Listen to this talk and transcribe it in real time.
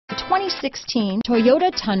2016 Toyota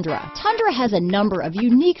Tundra. Tundra has a number of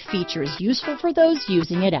unique features useful for those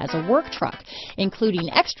using it as a work truck, including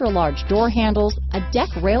extra large door handles, a deck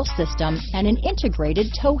rail system, and an integrated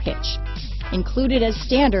tow hitch. Included as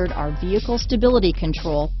standard are vehicle stability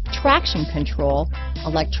control, traction control,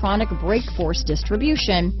 electronic brake force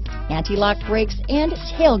distribution, anti-lock brakes, and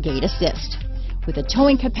tailgate assist. With a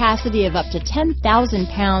towing capacity of up to 10,000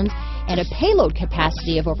 pounds and a payload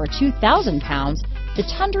capacity of over 2,000 pounds, the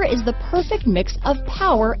Tundra is the perfect mix of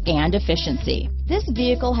power and efficiency. This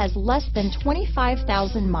vehicle has less than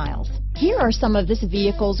 25,000 miles. Here are some of this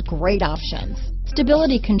vehicle's great options: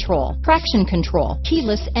 stability control, traction control,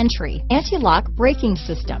 keyless entry, anti-lock braking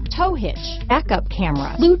system, tow hitch, backup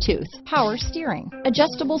camera, Bluetooth, power steering,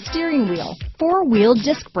 adjustable steering wheel, four-wheel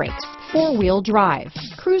disc brakes, four-wheel drive,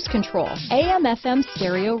 cruise control, AM/FM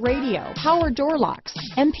stereo radio, power door locks,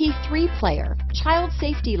 MP3 player, child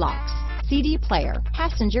safety locks, CD player,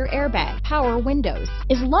 passenger airbag, power windows.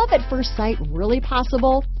 Is love at first sight really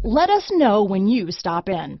possible? Let us know when you stop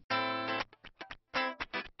in.